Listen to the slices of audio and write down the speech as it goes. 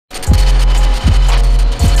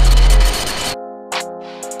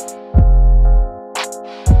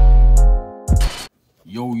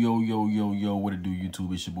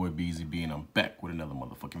It's your boy Beezy B, and I'm back with another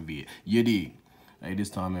motherfucking vid. You dig? Hey,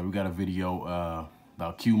 this time, man, we got a video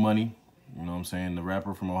about Q Money. You know what I'm saying? The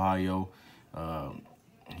rapper from Ohio.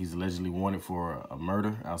 He's allegedly wanted for a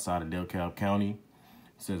murder outside of DeKalb County.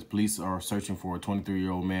 It says police are searching for a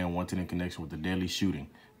 23-year-old man wanted in connection with a deadly shooting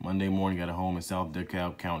Monday morning at a home in South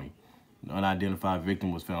DeKalb County. The unidentified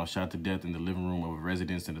victim was found shot to death in the living room of a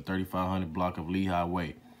residence in the 3500 block of Lehigh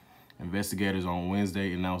Way. Investigators on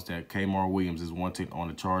Wednesday announced that Kmar Williams is wanted on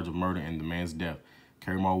a charge of murder in the man's death.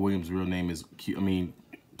 Kmar Williams' real name is Q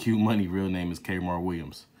Money real name is Kmar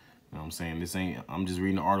Williams. You know what I'm saying? This ain't, I'm just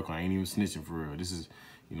reading the article. I ain't even snitching for real. This is,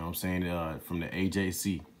 you know what I'm saying, from the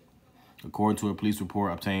AJC. According to a police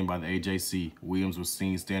report obtained by the AJC, Williams was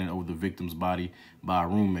seen standing over the victim's body by a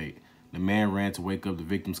roommate. The man ran to wake up the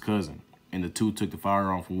victim's cousin, and the two took the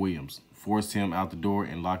firearm from Williams, forced him out the door,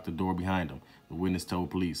 and locked the door behind him, the witness told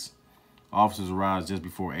police. Officers arrived just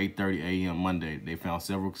before 8:30 a.m. Monday. They found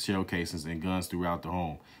several shell casings and guns throughout the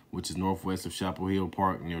home, which is northwest of Chapel Hill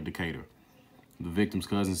Park near Decatur. The victim's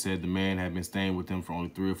cousin said the man had been staying with him for only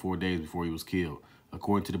 3 or 4 days before he was killed.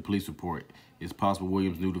 According to the police report, it's possible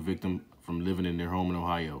Williams knew the victim from living in their home in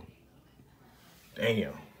Ohio.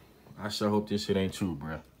 Damn. I sure hope this shit ain't true,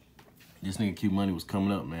 bruh. This nigga Q Money was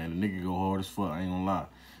coming up, man. The nigga go hard as fuck, I ain't gonna lie.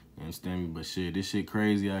 You understand me? But shit, this shit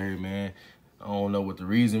crazy out here, man. I don't know what the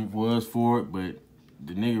reason was for it, but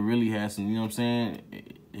the nigga really had some, you know what I'm saying?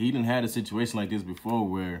 He done had a situation like this before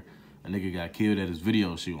where a nigga got killed at his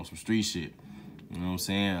video shoot on some street shit. You know what I'm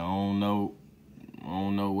saying? I don't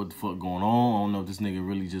know what the fuck going on. I don't know if this nigga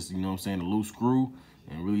really just, you know what I'm saying, a loose screw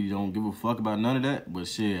and really don't give a fuck about none of that. But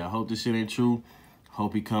shit, I hope this shit ain't true.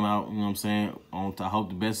 Hope he come out, you know what I'm saying? I hope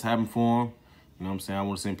the best happen for him. You know what I'm saying? I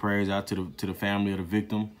want to send prayers out to the family of the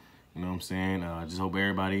victim. You know what I'm saying? I just hope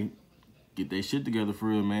everybody get their shit together for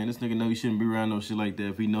real, man. This nigga know he shouldn't be around no shit like that.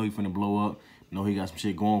 If he know he finna blow up, know he got some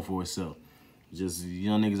shit going for himself. Just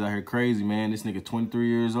young niggas out here crazy, man. This nigga 23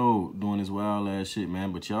 years old doing this wild ass shit,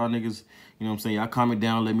 man. But y'all niggas, you know what I'm saying? Y'all comment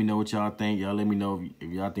down, let me know what y'all think. Y'all let me know if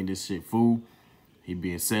y'all think this shit fool. He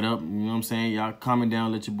being set up, you know what I'm saying? Y'all comment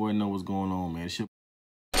down, let your boy know what's going on, man.